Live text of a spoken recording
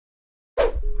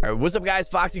All right, what's up, guys?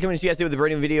 Foxy coming to you guys today with a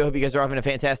brand new video. Hope you guys are having a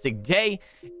fantastic day.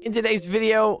 In today's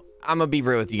video, I'm gonna be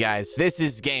real with you guys. This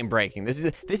is game breaking. This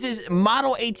is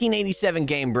model 1887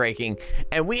 game breaking,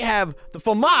 and we have the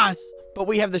Famas, but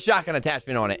we have the shotgun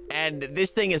attachment on it. And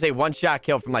this thing is a one-shot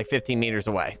kill from like 15 meters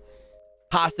away,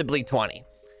 possibly 20.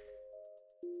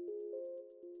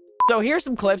 So here's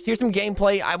some clips. Here's some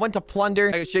gameplay. I went to Plunder.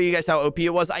 I can show you guys how OP it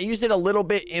was. I used it a little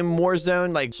bit in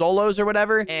Warzone, like solos or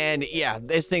whatever. And yeah,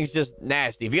 this thing's just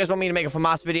nasty. If you guys want me to make a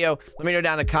Famas video, let me know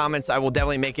down in the comments. I will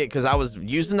definitely make it because I was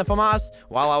using the Famas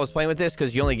while I was playing with this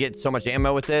because you only get so much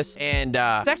ammo with this. And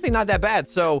it's actually not that bad.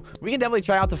 So we can definitely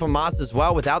try out the Famas as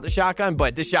well without the shotgun.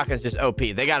 But this shotgun's just OP.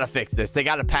 They got to fix this. They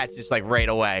got to patch this like right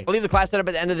away. I'll leave the class setup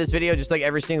at the end of this video, just like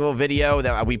every single video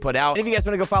that we put out. And if you guys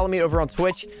want to go follow me over on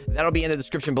Twitch, that'll be in the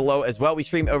description below as well. We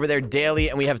stream over there daily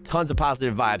and we have tons of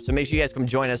positive vibes, so make sure you guys come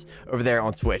join us over there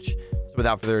on Twitch. So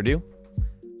without further ado,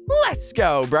 let's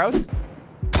go, bros.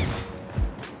 I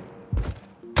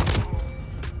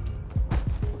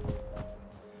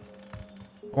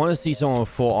want to see someone with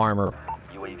full armor.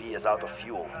 UAV is out of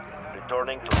fuel.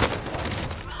 Returning to...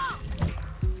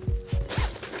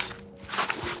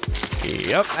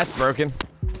 Yep, that's broken.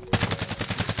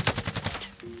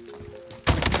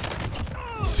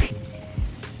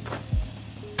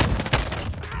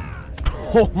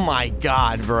 Oh my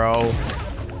god, bro.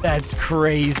 That's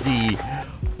crazy.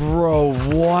 Bro,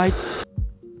 what?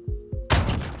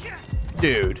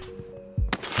 Dude.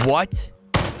 What?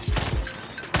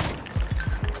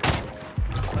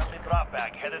 friendly drop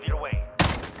bag headed your way.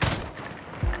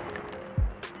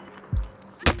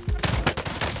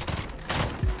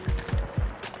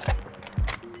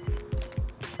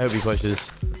 I hope he pushes.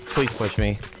 Please push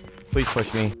me. Please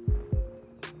push me.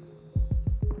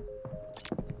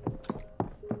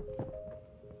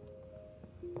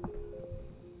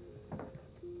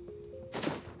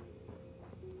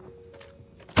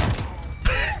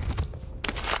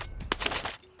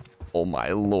 Oh my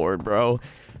lord, bro.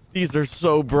 These are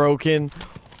so broken.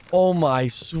 Oh my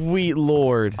sweet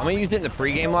lord. I'm gonna use it in the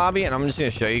pregame lobby, and I'm just gonna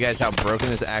show you guys how broken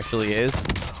this actually is.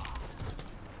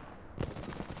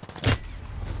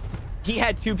 He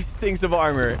had two things of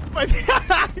armor. But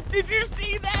did you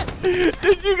see that?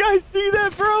 Did you guys see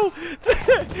that, bro?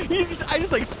 I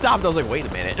just like stopped. I was like, wait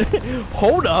a minute.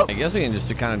 Hold up. I guess we can just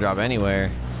kind of drop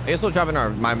anywhere. I guess we'll drop in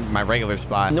my regular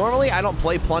spot. Normally, I don't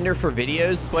play Plunder for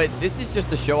videos, but this is just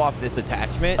to show off this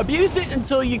attachment. Abuse it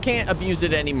until you can't abuse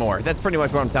it anymore. That's pretty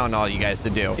much what I'm telling all you guys to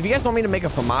do. If you guys want me to make a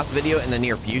Famas video in the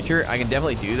near future, I can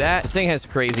definitely do that. This thing has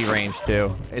crazy range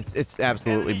too. It's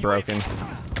absolutely broken.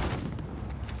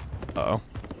 Uh-oh.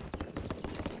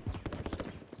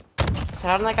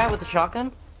 Shouting that guy with the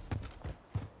shotgun?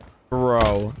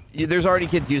 Bro, there's already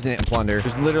kids using it in Plunder.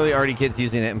 There's literally already kids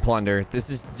using it in Plunder. This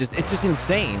is just, it's just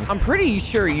insane. I'm pretty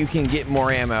sure you can get more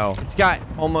ammo. It's got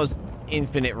almost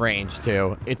infinite range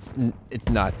too. It's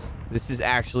nuts. This is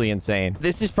actually insane.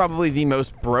 This is probably the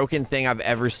most broken thing I've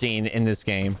ever seen in this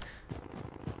game.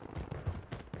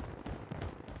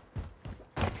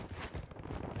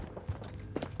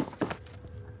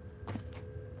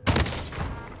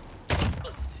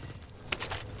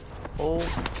 Oh.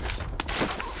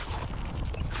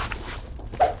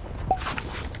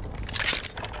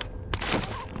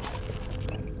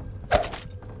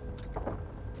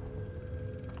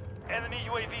 Enemy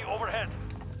UAV overhead.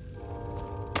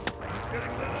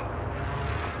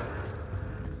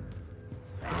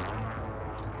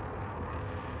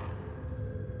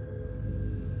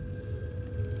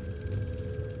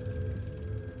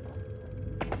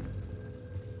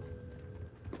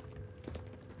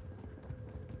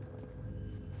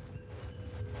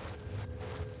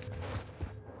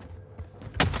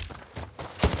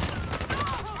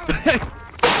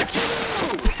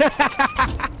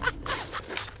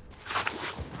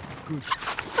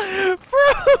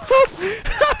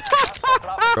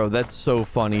 Bro, that's so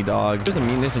funny, dog. There's a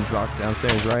munitions box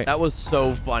downstairs, right? That was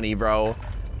so funny, bro.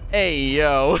 Hey,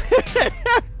 yo.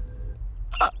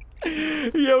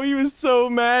 Yo, he was so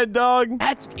mad, dog.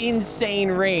 That's insane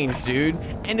range, dude.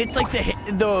 And it's like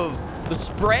the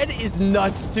spread is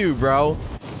nuts too, bro.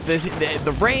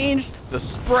 The range, the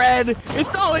spread,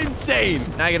 it's all insane.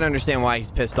 Now I can understand why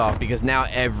he's pissed off, because now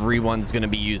everyone's gonna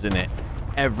be using it.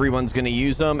 Everyone's gonna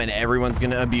use them and everyone's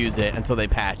gonna abuse it until they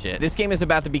patch it. This game is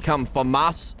about to become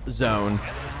Famas zone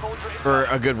for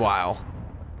a good while.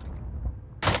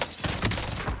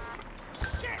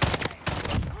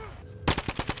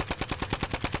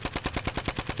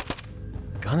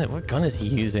 What gun is he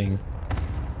using?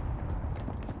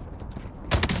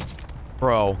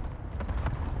 Bro.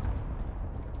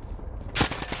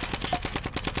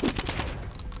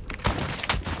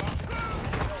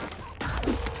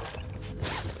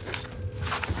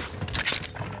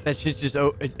 That shit's just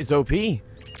it's OP.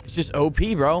 It's just OP,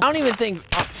 bro. I don't even think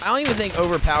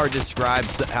overpowered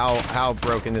describes how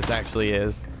broken this actually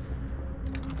is.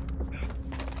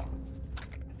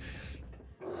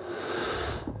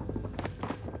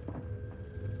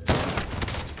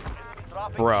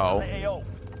 Bro.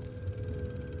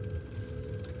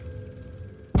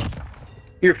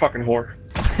 You're a fucking whore.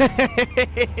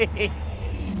 Enemy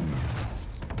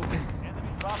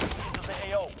dropping into the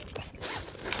AO.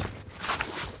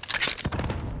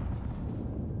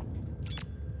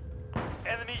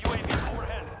 Enemy UAV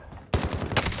overhead.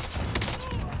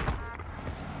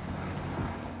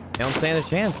 They don't stand a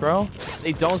chance, bro.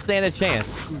 They don't stand a chance.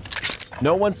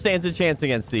 No one stands a chance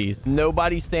against these.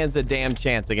 Nobody stands a damn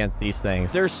chance against these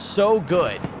things. They're so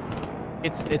good.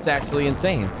 It's actually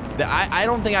insane. I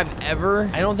don't think I've ever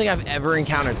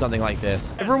encountered something like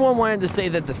this. Everyone wanted to say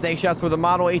that the snake shots were the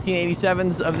model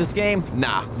 1887s of this game.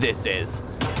 Nah, this has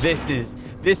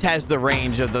the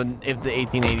range of the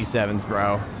 1887s,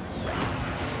 bro.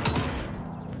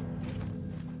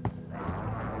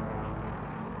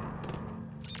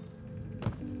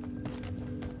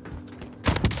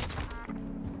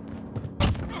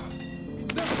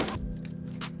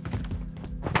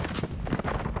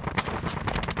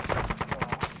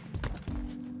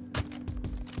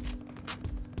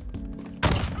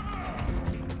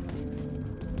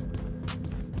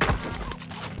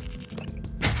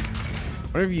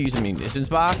 What if you use a munitions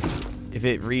box? If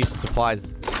it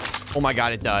resupplies... Oh my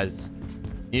god, it does.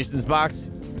 Munitions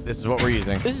box, this is what we're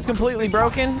using. This is completely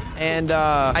broken, and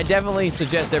I definitely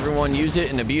suggest everyone use it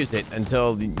and abuse it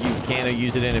until you can't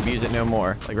use it and abuse it no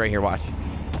more. Like right here, watch.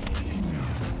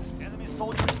 Enemy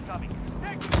soldier incoming.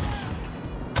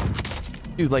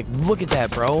 Dude, like, look at that,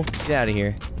 bro. Get out of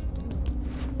here.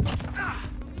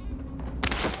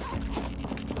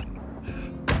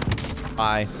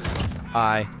 Bye.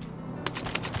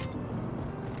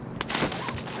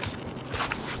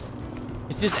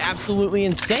 It's just absolutely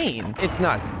insane. It's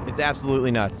nuts. It's absolutely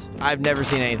nuts. I've never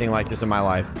seen anything like this in my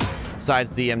life,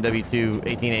 besides the MW2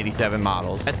 1887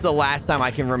 models. That's the last time I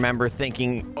can remember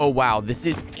thinking, oh wow, this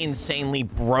is insanely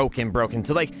broken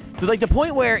to the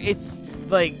point where it's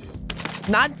like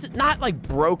not like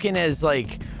broken as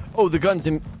like, oh, the gun's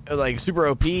like super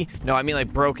OP. No, I mean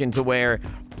like broken to where,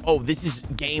 oh, this is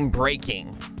game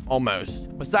breaking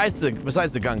almost. Besides the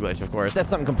gun glitch, of course. That's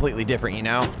something completely different, you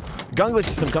know? Gun glitch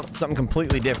is something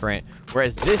completely different,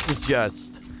 whereas this is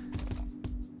just,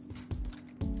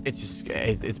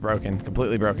 it's broken,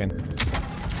 completely broken.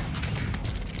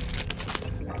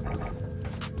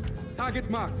 Target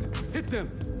marked. Hit them.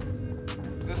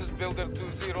 This is Builder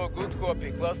 2-0. Good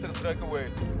copy. Cluster strike away.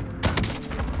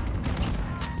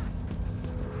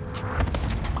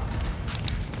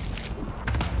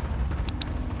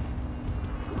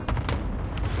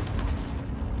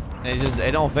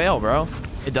 It don't fail, bro.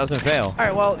 It doesn't fail. All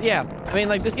right, well, yeah. I mean,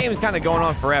 like, this game is kind of going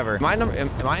on forever. Am I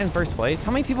in first place?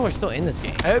 How many people are still in this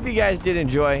game? I hope you guys did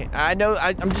enjoy. I know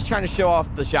I'm just trying to show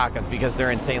off the shotguns because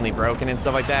they're insanely broken and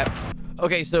stuff like that.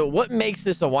 Okay, so what makes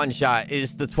this a one-shot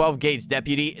is the 12-gauge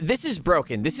deputy. This is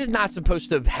broken. This is not supposed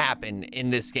to happen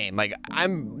in this game. Like,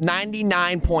 I'm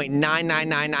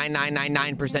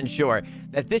 99.9999999% sure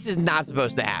that this is not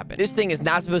supposed to happen. This thing is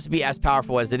not supposed to be as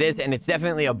powerful as it is, and it's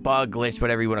definitely a bug, glitch,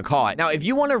 whatever you want to call it. Now, if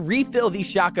you want to refill these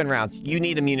shotgun rounds, you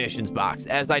need a munitions box,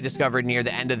 as I discovered near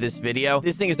the end of this video.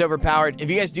 This thing is overpowered.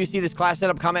 If you guys do see this class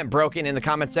setup, comment broken in the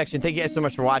comment section. Thank you guys so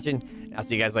much for watching. I'll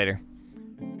see you guys later.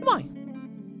 Goodbye.